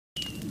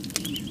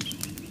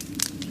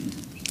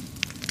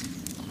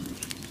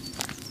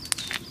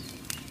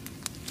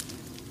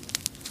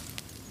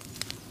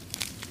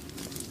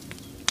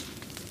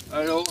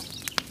Hello,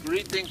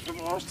 greetings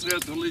from Austria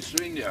to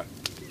Lithuania.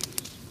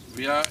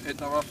 We are at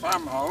our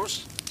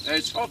farmhouse.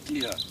 It's hot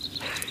here,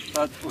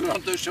 but we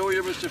want to show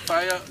you with the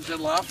fire the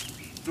love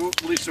to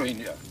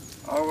Lithuania,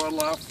 our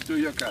love to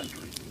your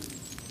country.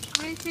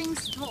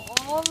 Greetings to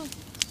all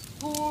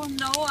who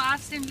know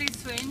us in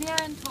Lithuania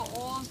and to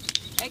all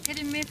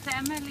Academy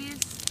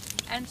families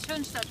and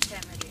Schönstadt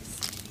families.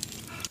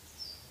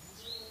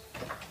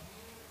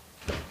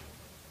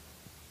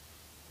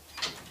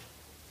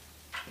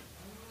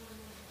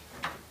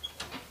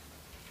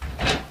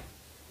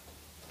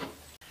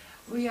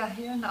 We are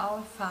here in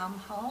our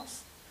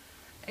farmhouse,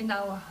 in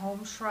our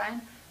home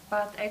shrine,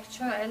 but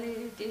actually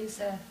it is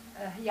a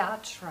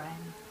yard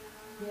shrine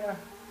here.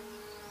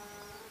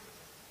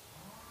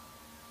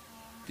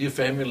 Dear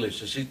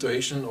families, the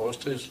situation in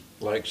Austria is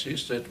like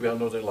this, that we are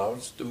not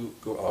allowed to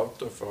go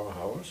out of our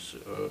house.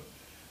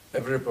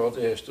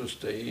 Everybody has to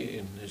stay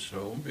in his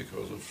home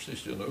because of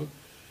this,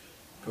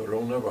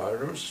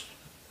 coronavirus.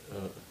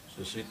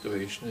 The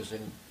situation is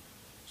in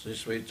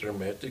this way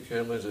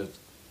dramatically that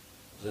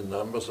the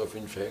numbers of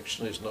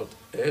infection is not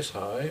as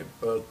high,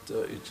 but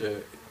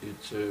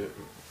it's a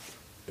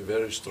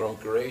very strong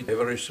rate.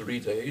 Every 3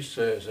 days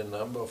the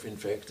number of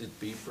infected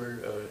people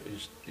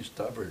is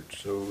doubled.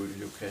 So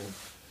you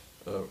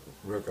can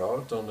work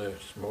out on a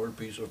small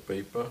piece of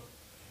paper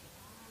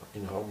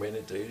in how many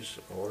days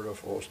all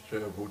of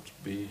Austria would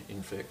be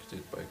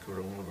infected by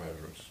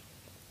coronavirus.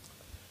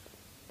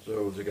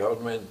 So the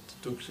government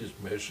took this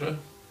measure,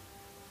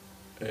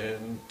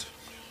 and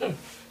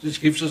this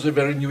gives us a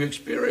very new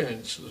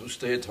experience to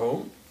stay at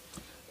home,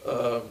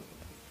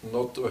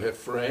 not to have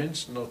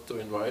friends, not to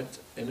invite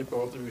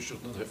anybody. We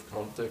should not have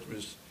contact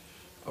with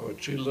our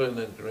children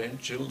and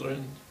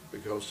grandchildren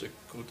because they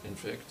could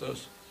infect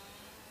us.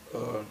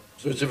 So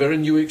it's a very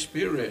new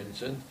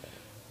experience, and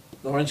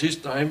now in this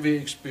time we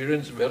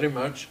experience very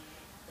much,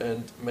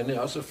 and many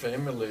other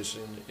families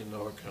in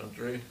our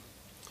country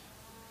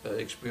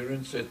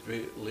experience that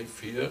we live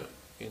here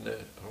in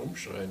a home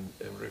shrine.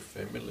 Every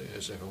family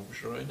has a home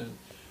shrine,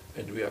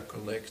 and we are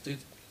connected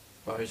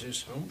by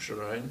this home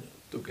shrine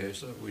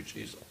together, which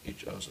is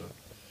each other.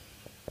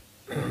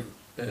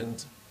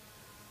 And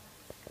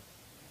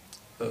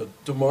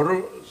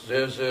tomorrow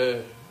there's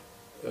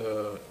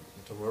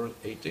tomorrow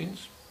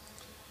 18th.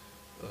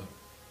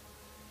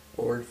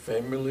 All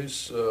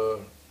families are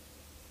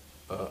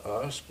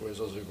asked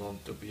whether they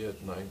want to be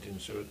at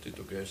 19:30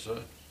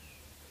 together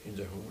in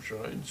the home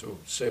shrine, so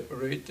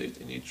separated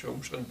in each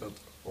home shrine, but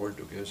all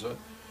together,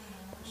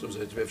 so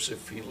that we have the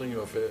feeling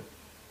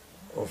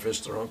of a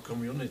strong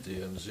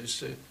community. And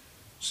this is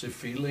the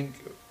feeling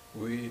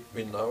we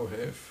now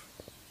have.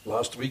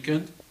 Last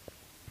weekend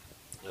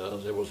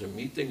there was a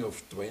meeting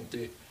of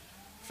 20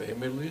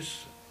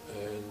 families,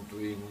 and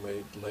we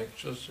made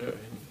lectures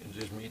in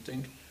this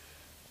meeting,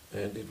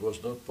 and it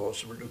was not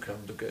possible to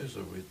come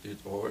together. We did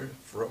all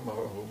from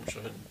our home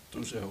shrine to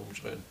the home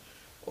shrine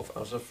of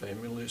other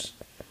families,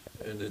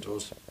 and it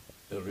was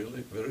a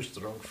really very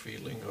strong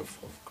feeling of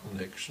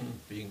connection,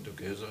 being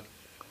together,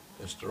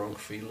 a strong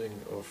feeling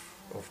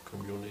of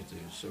community.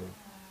 So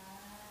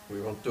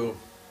we want to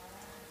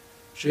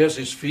share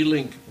this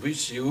feeling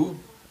with you,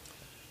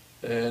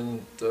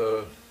 and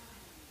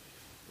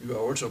you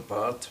are also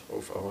part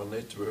of our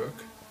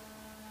network,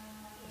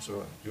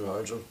 so you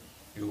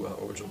are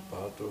also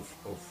part of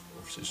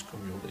this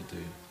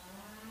community.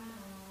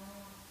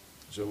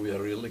 So we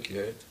are really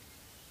glad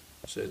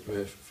that we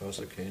have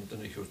Father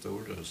Kentenich who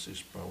told us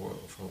this power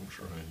of home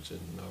shrines,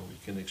 and now we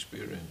can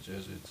experience,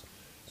 yes,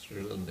 it's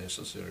really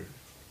necessary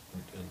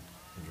and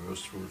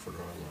worthwhile for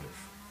our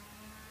life.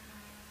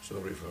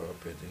 Sorry for our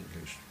bad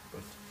English,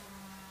 but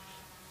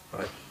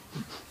bye.